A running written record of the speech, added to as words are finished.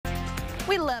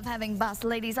We love having boss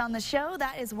ladies on the show.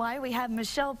 That is why we have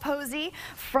Michelle Posey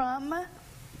from,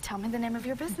 tell me the name of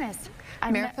your business.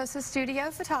 Mariposa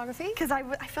Studio Photography. Because I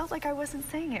felt like I wasn't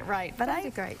saying it right, but I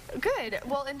did great. Good.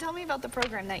 Well, and tell me about the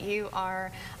program that you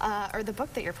are, or the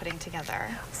book that you're putting together.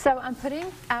 So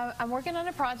I'm working on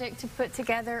a project to put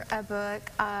together a book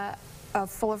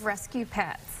full of rescue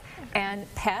pets.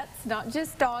 And pets, not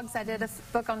just dogs. I did a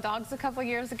book on dogs a couple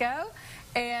years ago,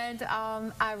 and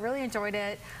I really enjoyed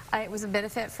it. It was a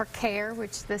benefit for CARE,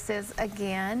 which this is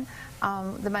again.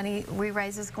 The money we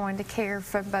raise is going to CARE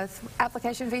for both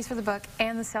application fees for the book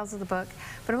and the sales of the book.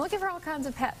 But I'm looking for all kinds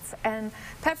of pets, and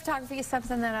pet photography is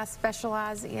something that I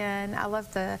specialize in. I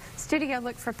love the studio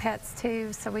look for pets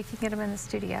too, so we can get them in the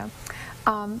studio.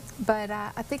 But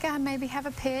I think I maybe have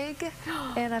a pig,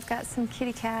 and I've got some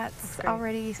kitty cats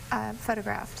already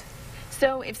photographed.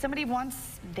 So if somebody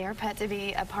wants their pet to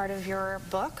be a part of your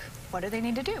book, what do they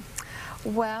need to do?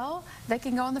 Well, they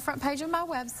can go on the front page of my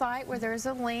website where there's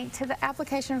a link to the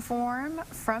application form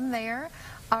from there,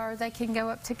 or they can go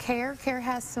up to CARE. CARE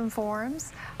has some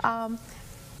forms.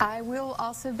 I will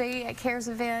also be at CARE's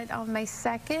event on May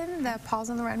 2nd, the Paws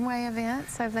on the Runway event.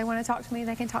 So if they want to talk to me,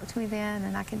 they can talk to me then,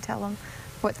 and I can tell them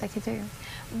what they could do.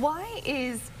 Why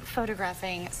is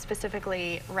photographing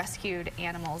specifically rescued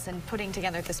animals and putting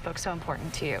together this book so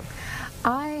important to you?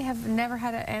 I have never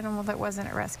had an animal that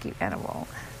wasn't a rescue animal.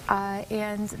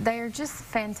 And they're just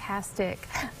fantastic.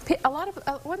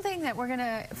 One thing that we're going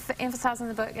to emphasize in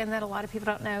the book, and that a lot of people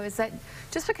don't know, is that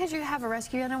just because you have a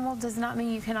rescue animal does not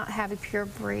mean you cannot have a pure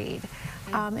breed.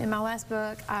 In my last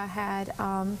book, I had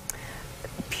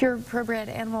purebred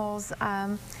animals.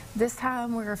 This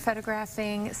time we were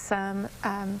photographing some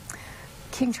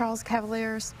King Charles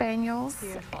Cavalier Spaniels.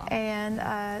 Beautiful.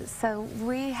 And so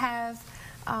we have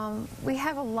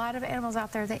a lot of animals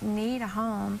out there that need a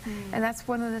home, and that's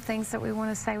one of the things that we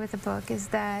want to say with the book, is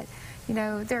that, you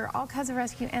know, there are all kinds of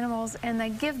rescue animals, and they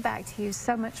give back to you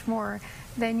so much more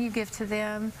than you give to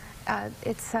them.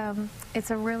 It's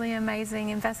a really amazing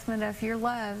investment of your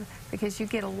love, because you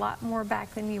get a lot more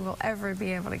back than you will ever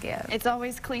be able to give. It's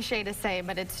always cliche to say,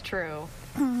 but it's true.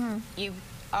 You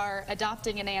are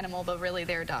adopting an animal, but really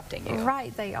they're adopting you.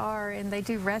 Right, they are, and they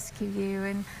do rescue you.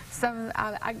 And some,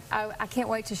 I can't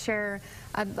wait to share.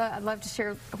 I'd love to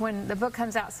share when the book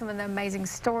comes out some of the amazing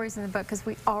stories in the book, because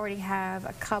we already have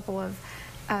a couple of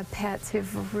pets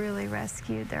who've really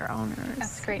rescued their owners.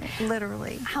 That's great.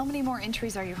 Literally. How many more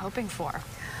entries are you hoping for?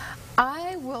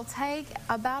 I will take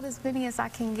about as many as I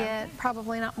can get,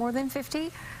 probably not more than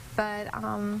 50, but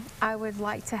I would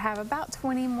like to have about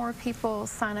 20 more people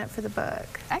sign up for the book.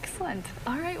 Excellent.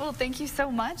 All right, well, thank you so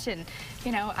much, and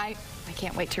you know, I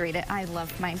can't wait to read it. I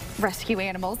love my rescue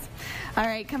animals. All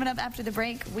right, coming up after the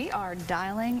break, we are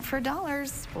dialing for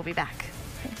dollars. We'll be back.